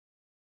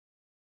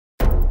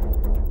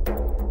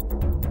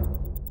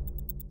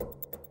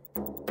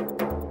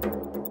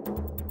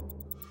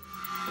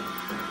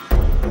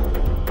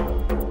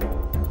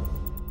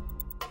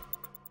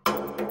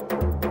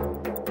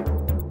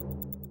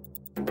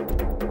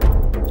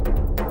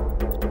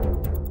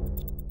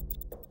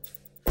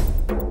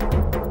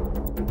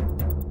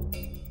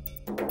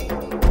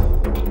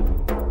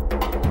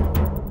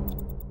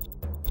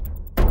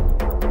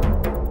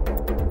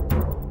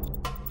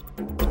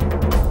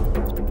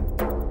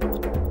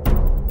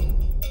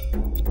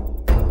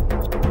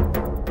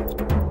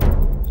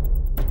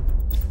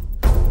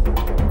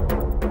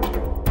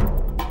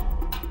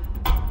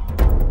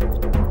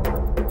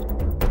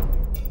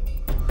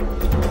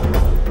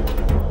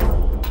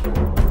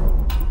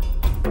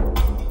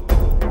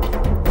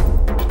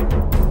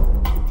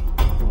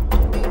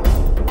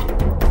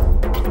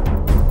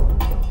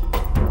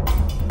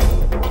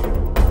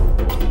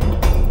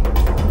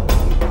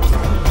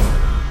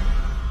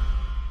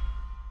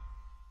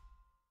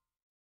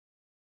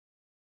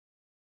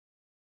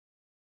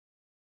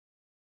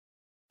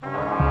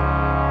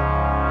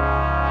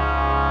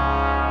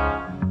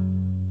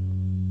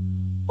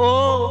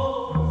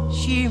Oh,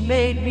 she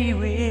made me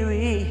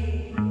weary.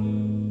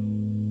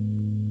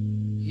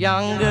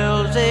 Young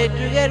girls, they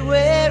do get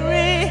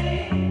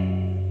weary,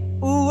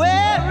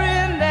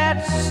 wearing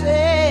that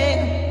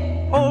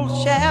same old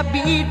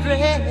shabby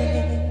dress.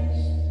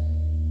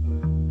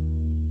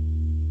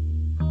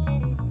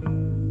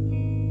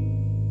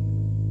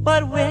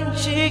 But when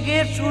she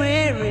gets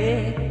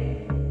weary,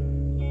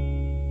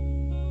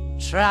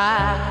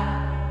 try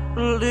a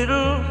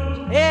little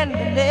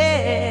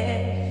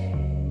tenderness.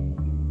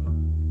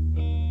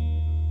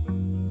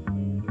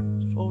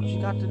 That's all she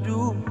got to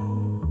do.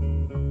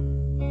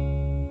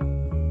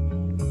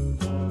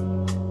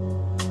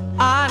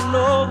 I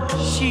know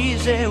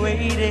she's there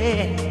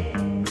waiting,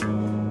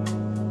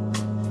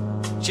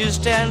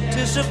 just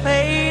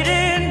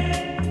anticipating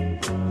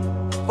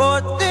for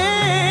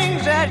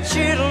things that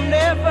she'll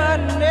never,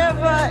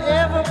 never,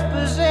 ever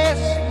possess,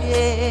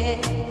 yeah.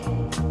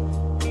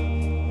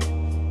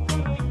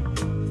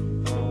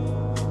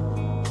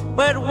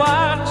 But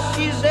while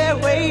she's there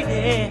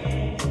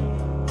waiting,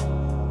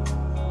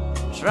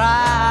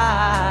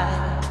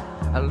 try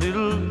a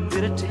little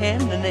bit of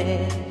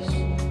tenderness.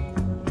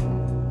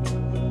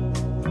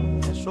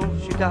 That's all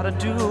she gotta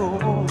do,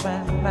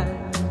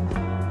 man.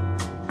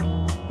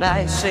 Now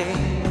I say,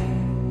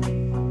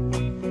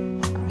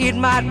 it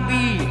might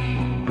be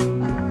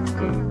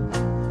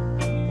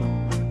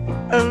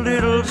a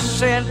little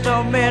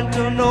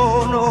sentimental,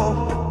 no.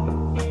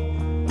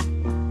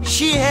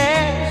 She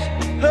has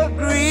her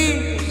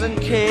griefs and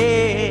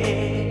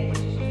cares,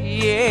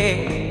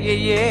 yeah.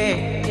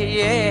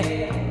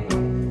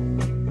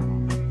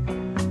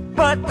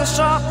 But the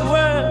soft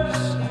words,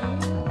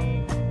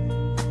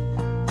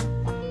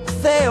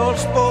 they all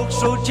spoke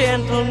so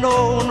gentle,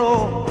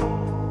 no.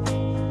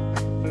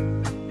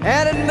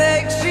 And it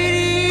makes it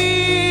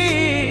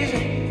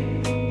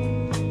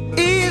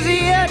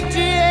easier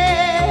to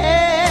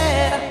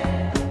hear.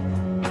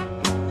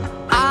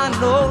 I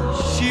know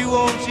she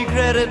won't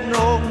regret it,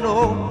 no.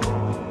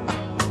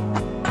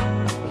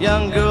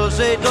 Young girls,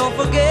 they don't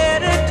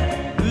forget it.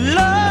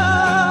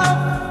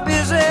 Love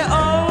is their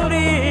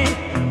only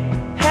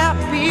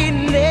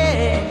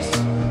happiness.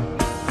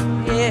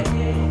 Yeah,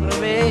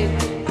 baby.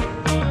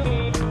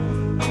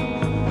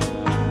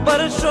 But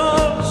it's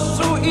all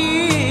so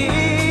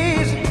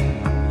easy.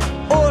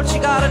 All she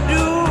gotta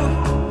do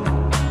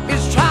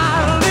is try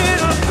a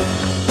little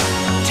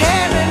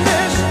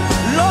tenderness.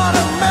 Lord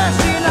of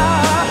mercy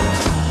now.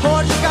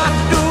 All she got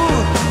to do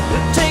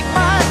is take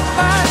my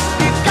advice.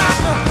 You got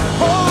to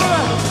hold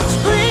her,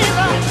 squeeze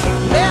her,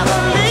 never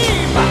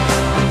leave her.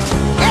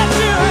 Get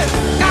to it,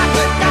 got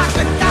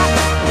to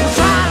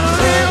try a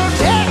little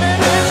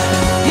tenderness.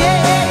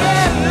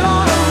 Yeah,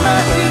 Lord of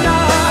mercy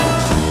now.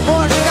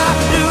 All she got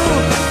to do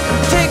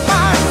is take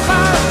my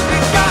advice. You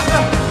got to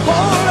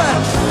hold her,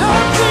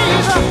 don't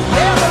tease her,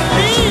 never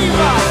leave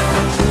her.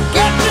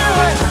 Get to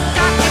it,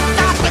 got to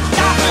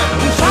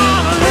try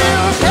a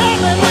little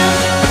tenderness.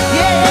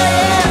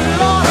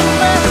 Yeah, Lord of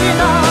mercy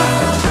now.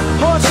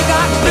 All she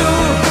got to do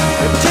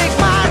is take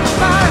my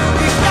advice.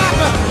 You got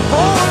to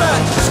hold her,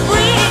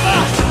 squeeze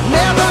her,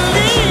 never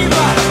leave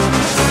her.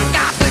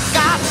 Got to,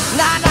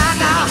 nah,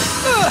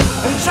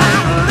 and try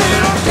a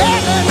little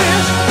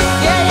tenderness.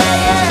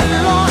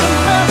 Yeah, Lord of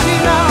mercy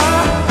now.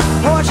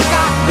 All she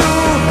got to do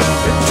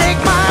is take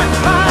my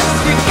advice.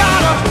 You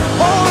got to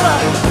hold her,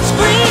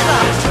 squeeze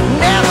her,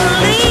 never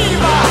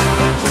leave her.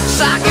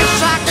 Sock it,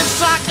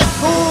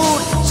 food,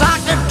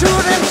 sock it to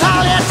them,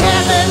 all your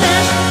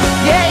tenderness.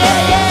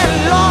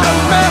 Yeah, Lord of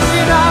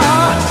mercy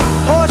now.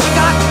 All she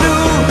got to do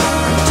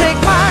is take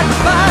my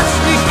advice.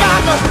 You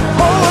got to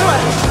hold her,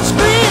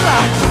 squeeze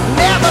her,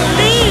 never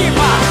leave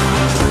her.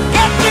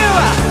 Get to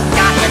her,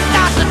 got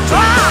to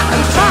try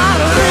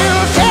a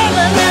little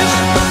tenderness.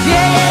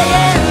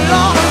 Yeah,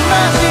 Lord of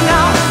mercy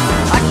now.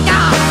 I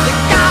got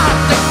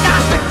to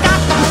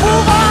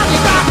move on. You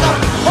got to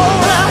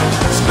hold her,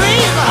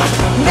 squeeze her,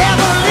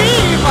 never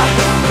leave her.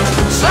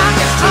 Sock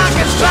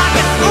it,